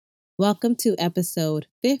Welcome to episode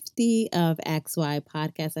 50 of XY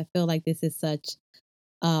Podcast. I feel like this is such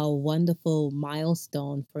a wonderful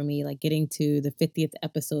milestone for me, like getting to the 50th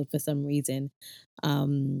episode for some reason.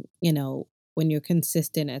 When you're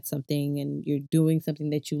consistent at something and you're doing something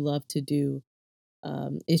that you love to do,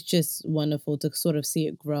 it's just wonderful to sort of see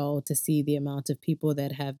it grow, to see the amount of people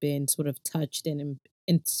that have been sort of touched and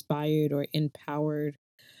inspired or empowered.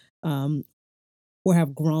 Um, or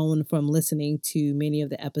have grown from listening to many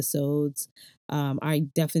of the episodes. I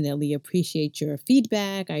definitely appreciate your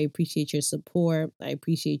feedback. I appreciate your support. I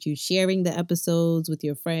appreciate you sharing the episodes with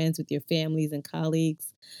your friends, with your families and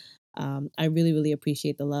colleagues. I really, really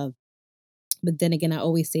appreciate the love. But then again, I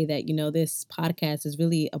always say that, this podcast is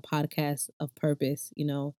really a podcast of purpose.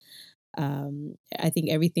 I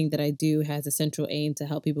think everything that I do has a central aim to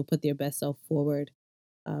help people put their best self forward.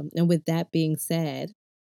 And with that being said,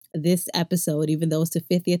 this episode, even though it's the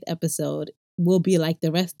 50th episode, will be like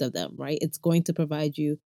the rest of them, right? It's going to provide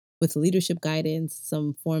you with leadership guidance,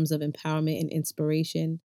 some forms of empowerment and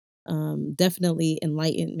inspiration, definitely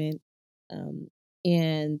enlightenment, um,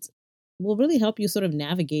 and will really help you sort of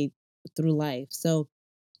navigate through life. So,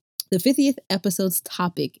 the 50th episode's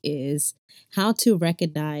topic is how to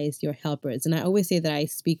recognize your helpers. And I always say that I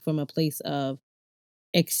speak from a place of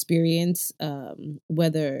experience,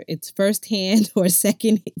 whether it's firsthand or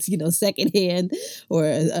secondhand, or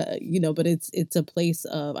but it's a place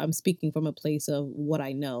of I'm speaking from a place of what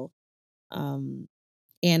I know, um,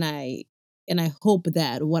 and I hope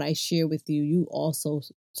that what I share with you, you also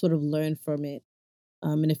sort of learn from it,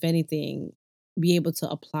 and if anything, be able to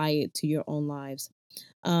apply it to your own lives.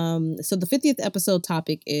 So the 50th episode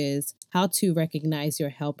topic is how to recognize your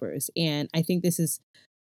helpers, and I think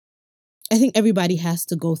everybody has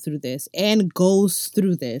to go through this and goes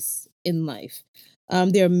through this in life.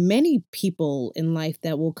 There are many people in life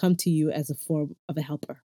that will come to you as a form of a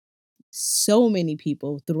helper. So many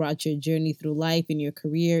people throughout your journey through life, in your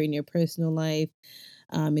career, in your personal life,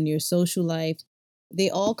 in your social life, they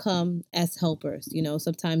all come as helpers.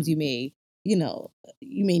 Sometimes you may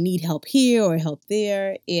need help here or help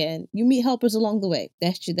there, and you meet helpers along the way.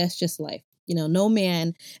 That's just life. No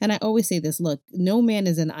man, and I always say this, look, no man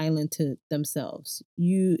is an island to themselves.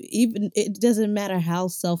 It doesn't matter how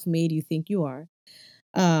self-made you think you are.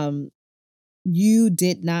 Um, you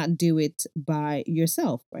did not do it by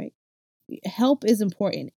yourself, right? Help is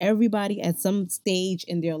important. Everybody at some stage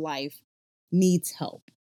in their life needs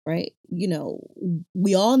help, right?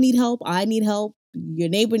 We all need help. I need help. Your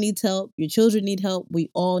neighbor needs help. Your children need help. We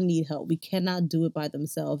all need help. We cannot do it by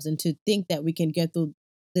themselves. And to think that we can get through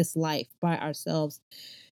this life by ourselves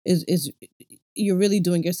is you're really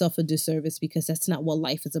doing yourself a disservice, because that's not what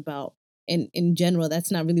life is about. And in general,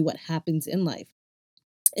 that's not really what happens in life.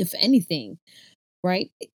 If anything,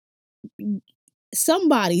 right?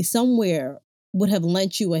 Somebody somewhere would have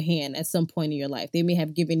lent you a hand at some point in your life. They may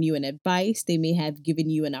have given you an advice, they may have given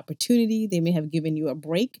you an opportunity, they may have given you a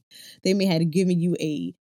break, they may have given you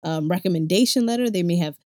a recommendation letter, they may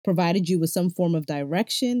have provided you with some form of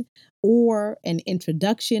direction or an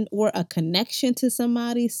introduction or a connection to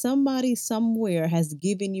somebody. Somebody somewhere has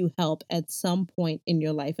given you help at some point in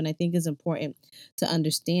your life, and I think it's important to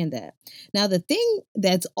understand that. Now, the thing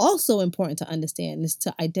that's also important to understand is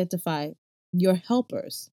to identify your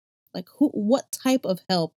helpers. Like, what type of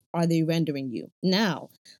help are they rendering you? Now,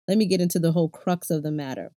 let me get into the whole crux of the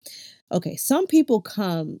matter. Okay, some people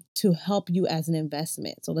come to help you as an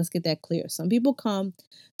investment. So let's get that clear. Some people come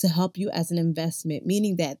to help you as an investment,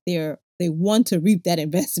 meaning that they want to reap that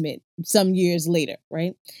investment some years later,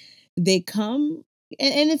 right? They come,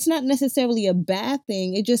 and it's not necessarily a bad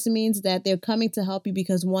thing. It just means that they're coming to help you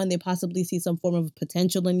because, one, they possibly see some form of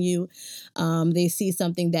potential in you. They see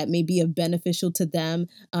something that may be of beneficial to them.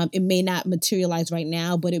 It may not materialize right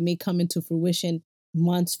now, but it may come into fruition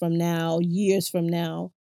months from now, years from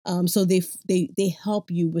now. So they help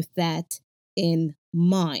you with that in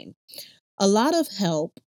mind. A lot of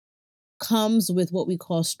help comes with what we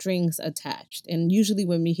call strings attached. And usually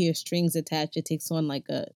when we hear strings attached, it takes on like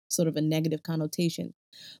a sort of a negative connotation.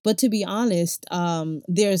 But to be honest,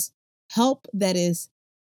 there's help that is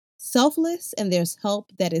selfless and there's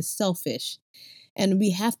help that is selfish. And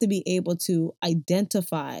we have to be able to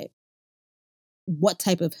identify what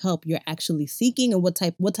type of help you're actually seeking, and what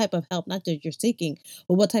type of help, not that you're seeking,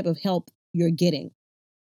 but what type of help you're getting.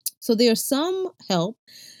 So there's some help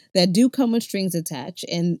that do come with strings attached,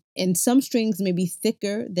 and some strings may be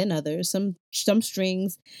thicker than others. Some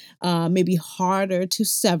strings may be harder to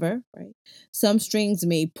sever, right? Some strings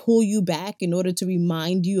may pull you back in order to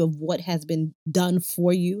remind you of what has been done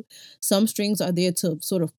for you. Some strings are there to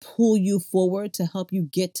sort of pull you forward to help you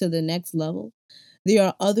get to the next level. There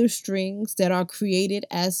are other strings that are created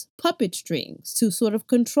as puppet strings to sort of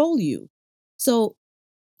control you. So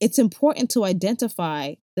it's important to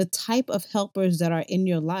identify the type of helpers that are in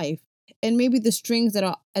your life and maybe the strings that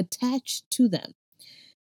are attached to them.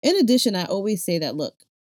 In addition, I always say that look,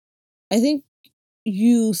 I think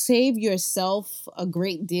you save yourself a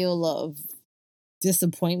great deal of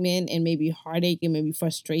disappointment and maybe heartache and maybe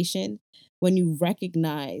frustration when you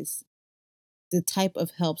recognize the type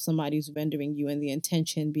of help somebody's rendering you and the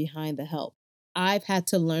intention behind the help. I've had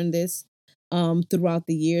to learn this throughout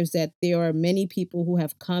the years that there are many people who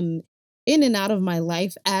have come in and out of my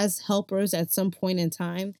life as helpers at some point in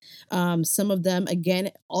time. Some of them,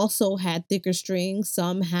 again, also had thicker strings.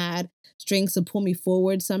 Some had strings to pull me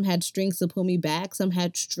forward. Some had strings to pull me back. Some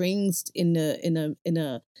had strings in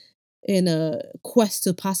a quest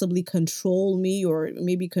to possibly control me or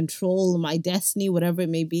maybe control my destiny, whatever it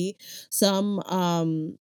may be. Some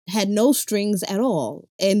had no strings at all.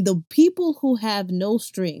 And the people who have no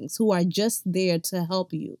strings, who are just there to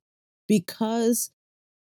help you because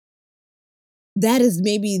that is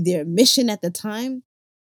maybe their mission at the time,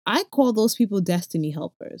 I call those people destiny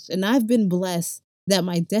helpers. And I've been blessed that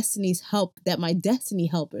my destiny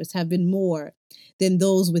helpers have been more than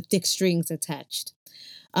those with thick strings attached.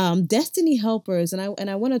 Destiny helpers, and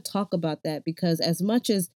I want to talk about that because as much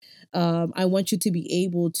as I want you to be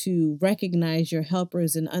able to recognize your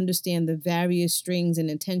helpers and understand the various strings and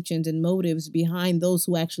intentions and motives behind those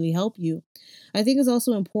who actually help you, I think it's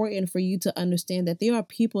also important for you to understand that there are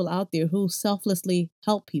people out there who selflessly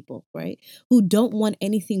help people, right? Who don't want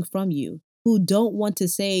anything from you. Who don't want to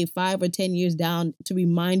say 5 or 10 years down to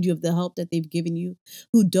remind you of the help that they've given you,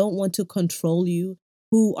 who don't want to control you,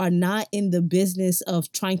 who are not in the business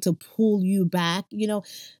of trying to pull you back.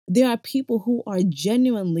 There are people who are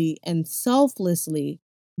genuinely and selflessly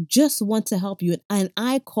just want to help you. And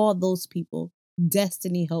I call those people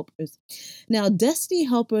destiny helpers. Now, destiny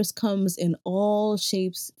helpers comes in all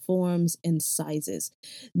shapes, forms, and sizes.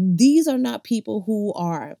 These are not people who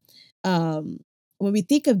are when we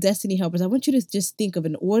think of destiny helpers, I want you to just think of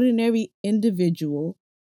an ordinary individual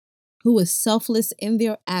who is selfless in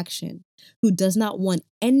their action, who does not want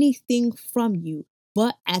anything from you,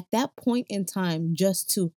 but at that point in time,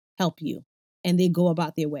 just to help you. And they go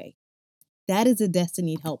about their way. That is a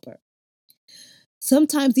destiny helper.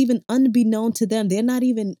 Sometimes, even unbeknown to them, they're not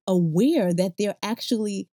even aware that they're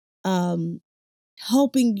actually um,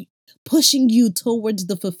 helping, pushing you towards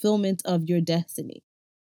the fulfillment of your destiny.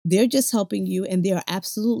 They're just helping you, and there are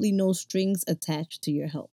absolutely no strings attached to your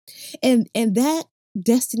help. And that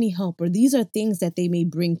destiny helper, these are things that they may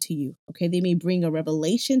bring to you. Okay, they may bring a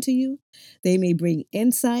revelation to you. They may bring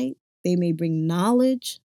insight. They may bring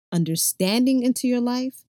knowledge, understanding into your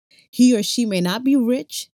life. He or she may not be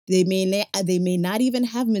rich. They may not even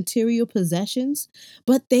have material possessions,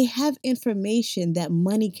 but they have information that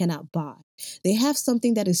money cannot buy. They have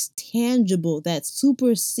something that is tangible that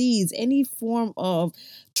supersedes any form of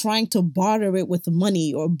trying to barter it with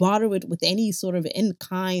money or barter it with any sort of in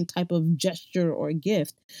kind type of gesture or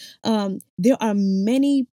gift. There are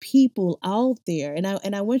many people out there, and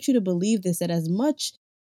I want you to believe this, that as much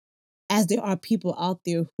as there are people out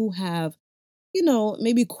there who have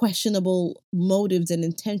maybe questionable motives and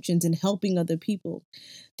intentions in helping other people,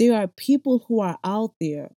 there are people who are out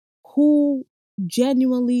there who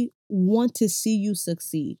genuinely want to see you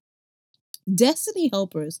succeed. Destiny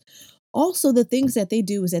helpers, also, the things that they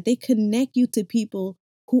do is that they connect you to people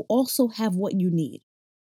who also have what you need.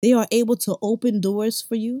 They are able to open doors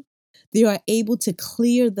for you. They are able to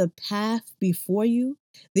clear the path before you.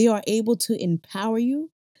 They are able to empower you.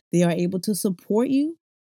 They are able to support you.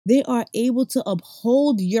 They are able to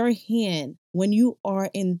uphold your hand when you are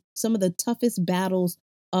in some of the toughest battles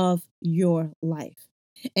of your life.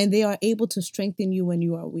 And they are able to strengthen you when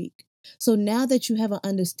you are weak. So now that you have an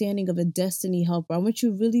understanding of a destiny helper, I want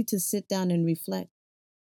you really to sit down and reflect.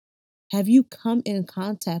 Have you come in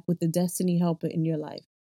contact with the destiny helper in your life?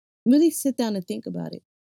 Really sit down and think about it.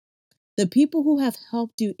 The people who have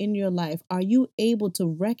helped you in your life, are you able to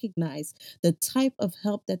recognize the type of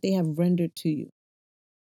help that they have rendered to you?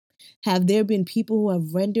 Have there been people who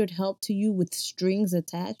have rendered help to you with strings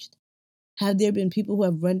attached? Have there been people who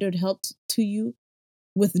have rendered help to you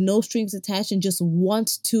with no strings attached and just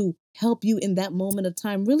wants to help you in that moment of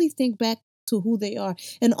time? Really think back to who they are.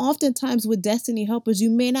 And oftentimes with destiny helpers,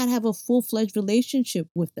 you may not have a full-fledged relationship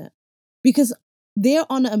with them because they're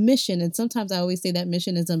on a mission. And sometimes I always say that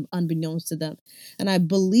mission is unbeknownst to them. And I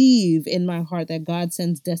believe in my heart that God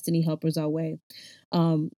sends destiny helpers our way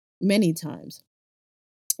many times.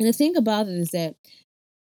 And the thing about it is that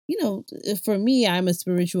For me, I'm a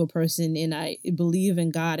spiritual person and I believe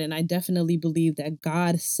in God, and I definitely believe that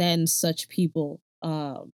God sends such people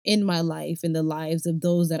in my life, in the lives of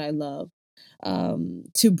those that I love,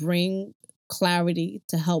 to bring clarity,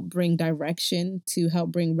 to help bring direction, to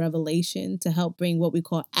help bring revelation, to help bring what we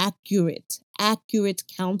call accurate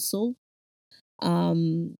counsel.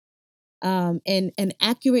 Um, and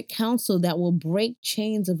accurate counsel that will break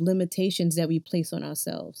chains of limitations that we place on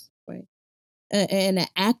ourselves, right? And an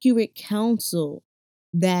accurate counsel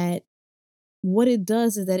that what it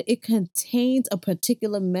does is that it contains a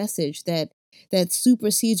particular message that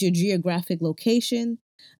supersedes your geographic location,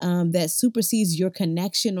 that supersedes your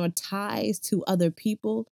connection or ties to other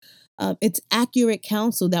people. It's accurate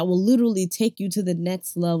counsel that will literally take you to the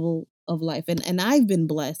next level of life. And I've been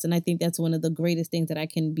blessed, and I think that's one of the greatest things that I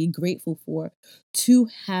can be grateful for, to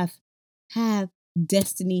have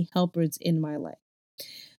destiny helpers in my life.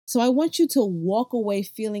 So I want you to walk away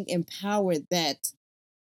feeling empowered that,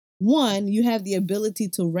 one, you have the ability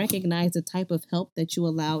to recognize the type of help that you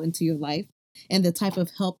allow into your life and the type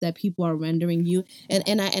of help that people are rendering you.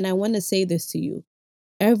 And I want to say this to you.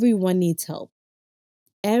 Everyone needs help.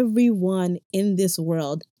 Everyone in this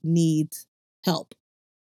world needs help.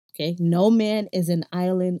 Okay? No man is an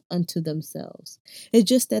island unto themselves. It's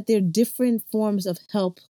just that there are different forms of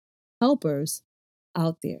helpers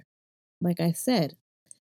out there. Like I said,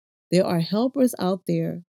 there are helpers out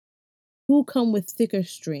there who come with thicker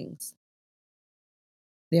strings.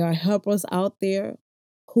 There are helpers out there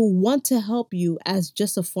who want to help you as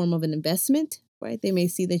just a form of an investment, right? They may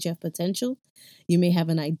see that you have potential, you may have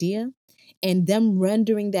an idea, and them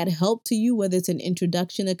rendering that help to you, whether it's an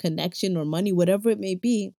introduction, a connection, or money, whatever it may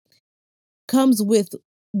be, comes with,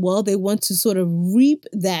 well, they want to sort of reap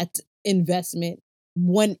that investment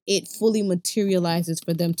when it fully materializes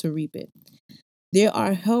for them to reap it. There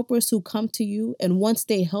are helpers who come to you, and once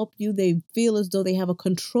they help you, they feel as though they have a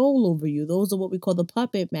control over you. Those are what we call the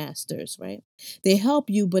puppet masters, right? They help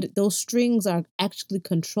you, but those strings are actually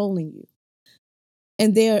controlling you.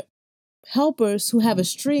 And they're helpers who have a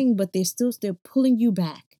string, but they're pulling you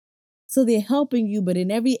back. So they're helping you, but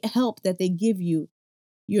in every help that they give you,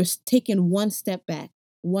 you're taking one step back,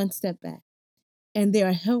 one step back. And there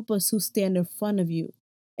are helpers who stand in front of you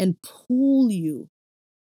and pull you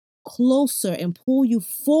closer and pull you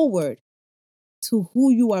forward to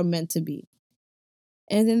who you are meant to be.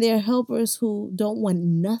 And then there are helpers who don't want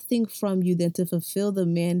nothing from you than to fulfill the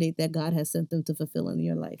mandate that God has sent them to fulfill in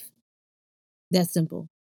your life. That's simple.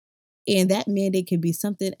 And that mandate can be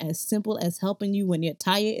something as simple as helping you when your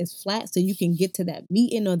tire is flat so you can get to that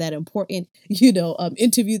meeting or that important,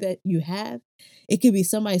 interview that you have. It could be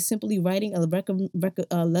somebody simply writing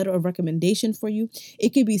a letter of recommendation for you. It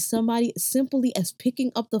could be somebody simply as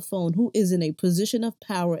picking up the phone who is in a position of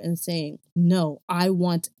power and saying, no, I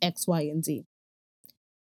want X, Y, and Z.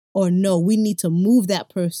 Or no, we need to move that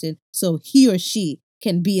person so he or she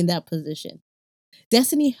can be in that position.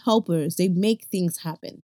 Destiny helpers, they make things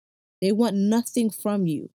happen. They want nothing from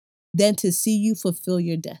you than to see you fulfill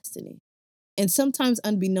your destiny. And sometimes,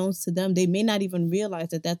 unbeknownst to them, they may not even realize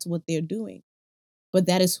that that's what they're doing, but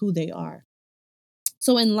that is who they are.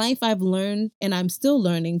 So in life, I've learned, and I'm still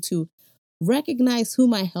learning, to recognize who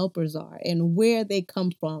my helpers are and where they come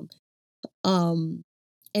from. Um,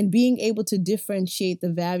 and being able to differentiate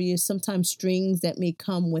the various, sometimes strings that may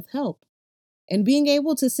come with help. And being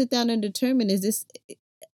able to sit down and determine, is this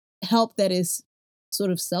help that is sort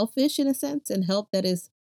of selfish in a sense and help that is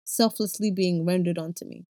selflessly being rendered onto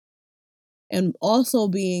me, and also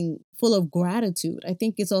being full of gratitude. I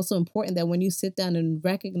think it's also important that when you sit down and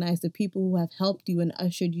recognize the people who have helped you and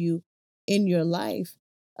ushered you in your life,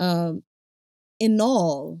 um, in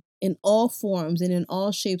all forms and in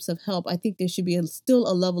all shapes of help, I think there should be still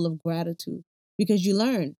a level of gratitude, because you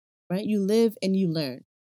learn, right? You live and you learn.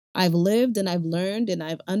 I've lived and I've learned and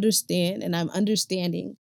I'm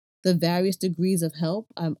understanding the various degrees of help.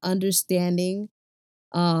 I'm understanding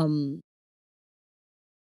um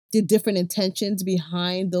the different intentions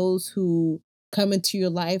behind those who come into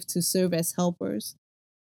your life to serve as helpers.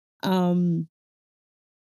 Um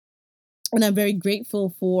and I'm very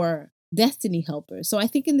grateful for destiny helpers. So I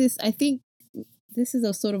think this is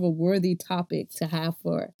a sort of a worthy topic to have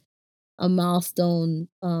for a milestone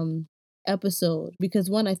episode,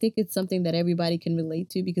 because one, I think it's something that everybody can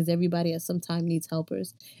relate to, because everybody at some time needs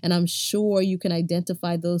helpers, and I'm sure you can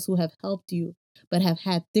identify those who have helped you but have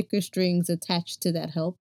had thicker strings attached to that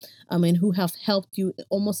help, and who have helped you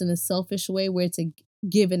almost in a selfish way where it's a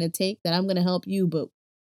give and a take, that I'm going to help you, but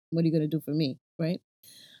what are you going to do for me, right?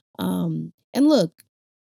 And look,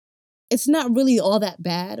 it's not really all that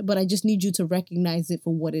bad, but I just need you to recognize it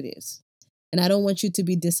for what it is. And I don't want you to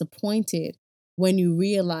be disappointed when you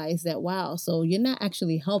realize that, wow, so you're not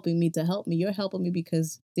actually helping me to help me. You're helping me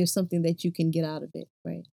because there's something that you can get out of it,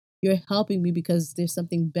 right? You're helping me because there's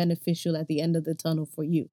something beneficial at the end of the tunnel for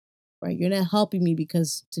you, right? You're not helping me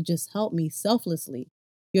because to just help me selflessly.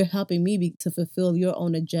 You're helping me to fulfill your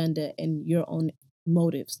own agenda and your own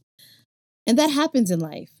motives. And that happens in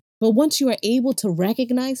life. But once you are able to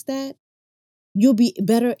recognize that, you'll be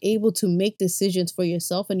better able to make decisions for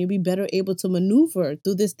yourself and you'll be better able to maneuver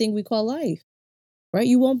through this thing we call life, right?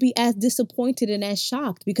 You won't be as disappointed and as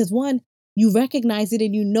shocked because one, you recognize it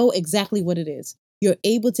and you know exactly what it is. You're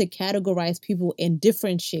able to categorize people in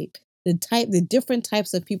different shape, the different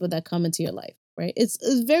types of people that come into your life, right? It's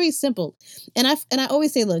very simple. And I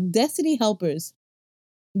always say, look, destiny helpers,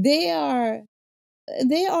 they are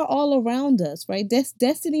they are all around us, right?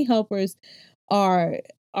 Destiny helpers are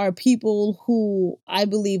are people who I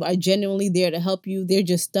believe are genuinely there to help you. They're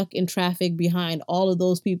just stuck in traffic behind all of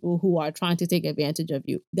those people who are trying to take advantage of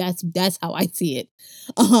you. That's how I see it.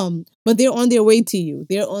 But they're on their way to you.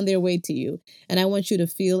 They're on their way to you. And I want you to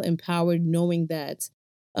feel empowered knowing that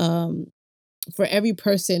um for every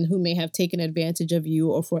person who may have taken advantage of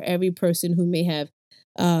you or for every person who may have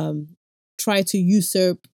um, tried to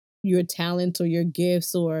usurp your talents or your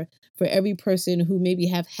gifts or for every person who maybe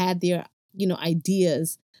have had their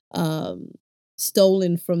ideas um,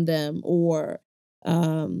 stolen from them or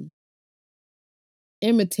um,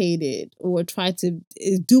 imitated or tried to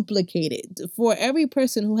duplicate it, for every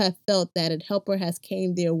person who have felt that a helper has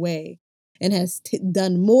came their way and has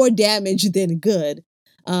done more damage than good,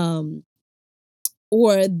 um,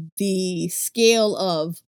 or the scale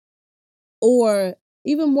of, or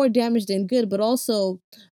even more damage than good, but also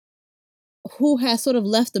who has sort of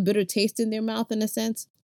left a bitter taste in their mouth in a sense,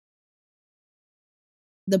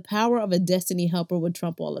 the power of a destiny helper would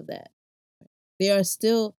trump all of that. There are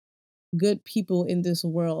still good people in this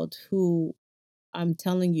world who, I'm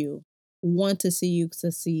telling you, want to see you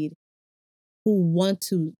succeed, who want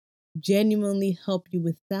to genuinely help you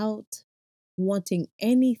without wanting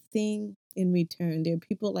anything in return. There are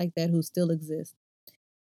people like that who still exist.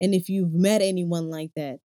 And if you've met anyone like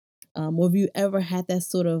that, or have you ever had that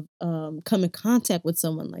sort of come in contact with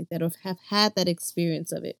someone like that, or have had that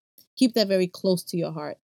experience of it, keep that very close to your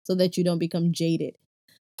heart so that you don't become jaded,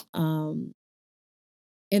 um,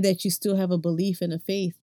 and that you still have a belief and a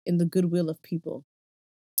faith in the goodwill of people.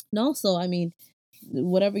 And also, I mean,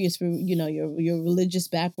 whatever your your religious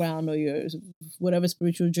background or your whatever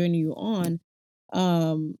spiritual journey you're on,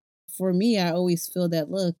 um, for me, I always feel that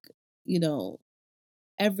look, you know,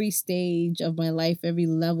 every stage of my life, every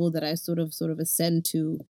level that I sort of ascend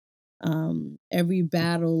to, every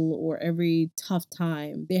battle or every tough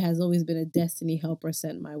time, there has always been a destiny helper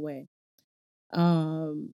sent my way.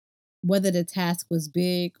 Um, Whether the task was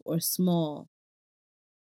big or small,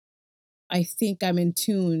 I think I'm in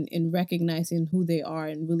tune in recognizing who they are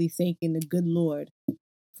and really thanking the good Lord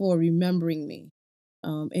for remembering me,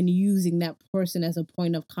 and using that person as a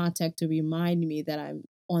point of contact to remind me that I'm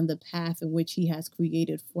on the path in which He has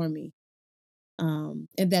created for me, and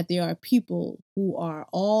that there are people who are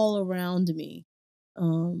all around me,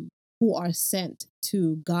 um, who are sent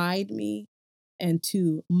to guide me and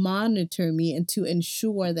to monitor me and to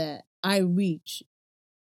ensure that I reach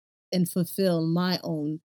and fulfill my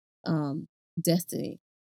own destiny.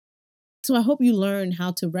 So I hope you learn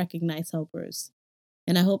how to recognize helpers.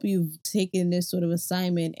 And I hope you've taken this sort of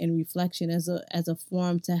assignment and reflection as a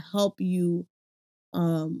form to help you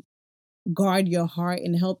um, guard your heart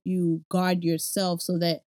and help you guard yourself so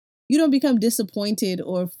that you don't become disappointed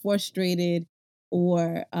or frustrated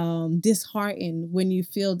or disheartened when you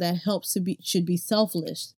feel that help should be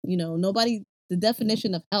selfless. Nobody, the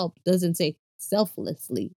definition of help doesn't say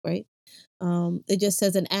selflessly, right? It just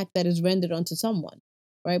says an act that is rendered unto someone,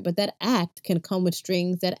 right? But that act can come with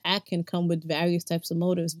strings, that act can come with various types of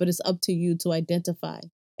motives, but it's up to you to identify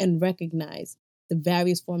and recognize the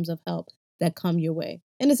various forms of help that come your way.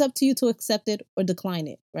 And it's up to you to accept it or decline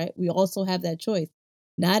it, right? We also have that choice.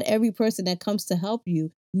 Not every person that comes to help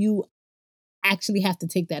you, you actually have to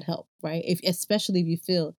take that help, right? If especially if you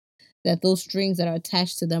feel that those strings that are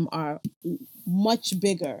attached to them are much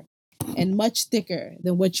bigger and much thicker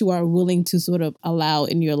than what you are willing to sort of allow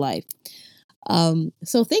in your life.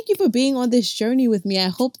 So thank you for being on this journey with me. I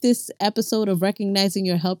hope this episode of Recognizing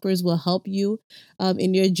Your Helpers will help you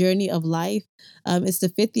in your journey of life. It's the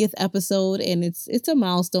 50th episode and it's a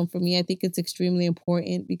milestone for me. I think it's extremely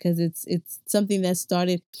important because it's something that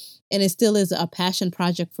started and it still is a passion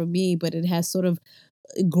project for me, but it has sort of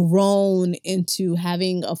grown into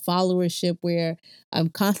having a followership where I'm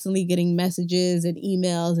constantly getting messages and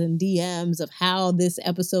emails and DMs of how this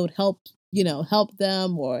episode helped help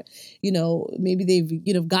them, or maybe they've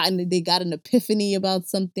they got an epiphany about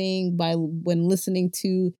something by when listening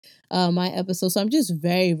to my episode. So I'm just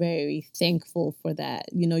very, very thankful for that.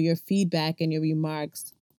 Your feedback and your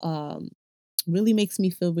remarks um really makes me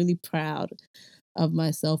feel really proud of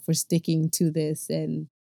myself for sticking to this and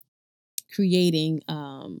creating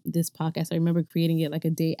this podcast. I remember creating it like a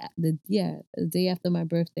day after my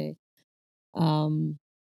birthday. um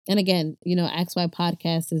and again, Ask Why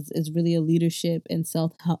podcast is really a leadership and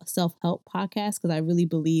self-help podcast, because I really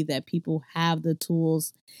believe that people have the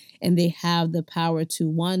tools and they have the power to,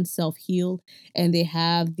 one, self-heal, and they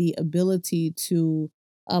have the ability to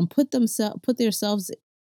put themselves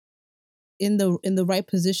in the right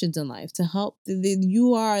positions in life to help.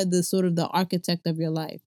 You are the sort of the architect of your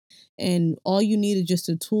life, and all you need is just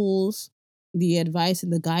the tools, the advice,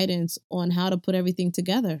 and the guidance on how to put everything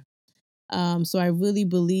together. So I really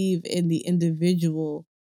believe in the individual,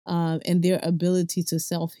 and their ability to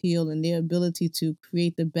self heal and their ability to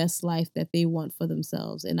create the best life that they want for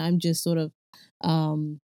themselves. And I'm just sort of,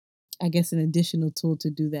 um, I guess, an additional tool to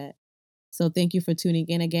do that. So thank you for tuning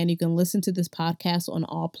in. Again, you can listen to this podcast on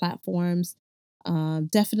all platforms.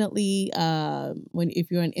 Definitely, when if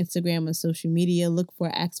you're on Instagram or social media, look for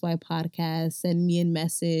XY Podcast. Send me a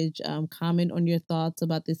message. Comment on your thoughts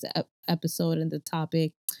about this episode and the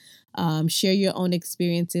topic. Share your own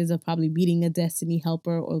experiences of probably meeting a destiny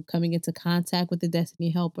helper or coming into contact with a destiny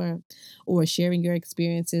helper, or sharing your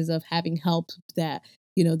experiences of having help that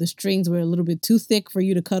the strings were a little bit too thick for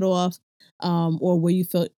you to cut off, or where you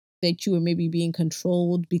felt that you were maybe being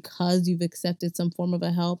controlled because you've accepted some form of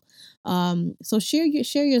a help. So share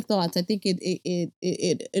your thoughts. I think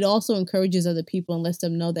it also encourages other people and lets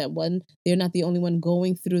them know that, one, they're not the only one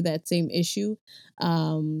going through that same issue.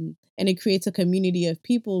 And it creates a community of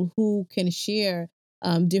people who can share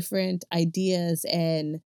different ideas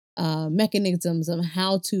and mechanisms of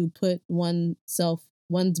how to put one's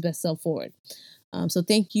best self forward. So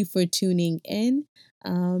thank you for tuning in.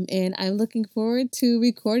 And I'm looking forward to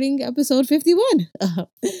recording episode 51. All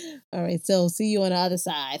right. So see you on the other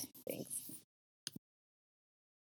side.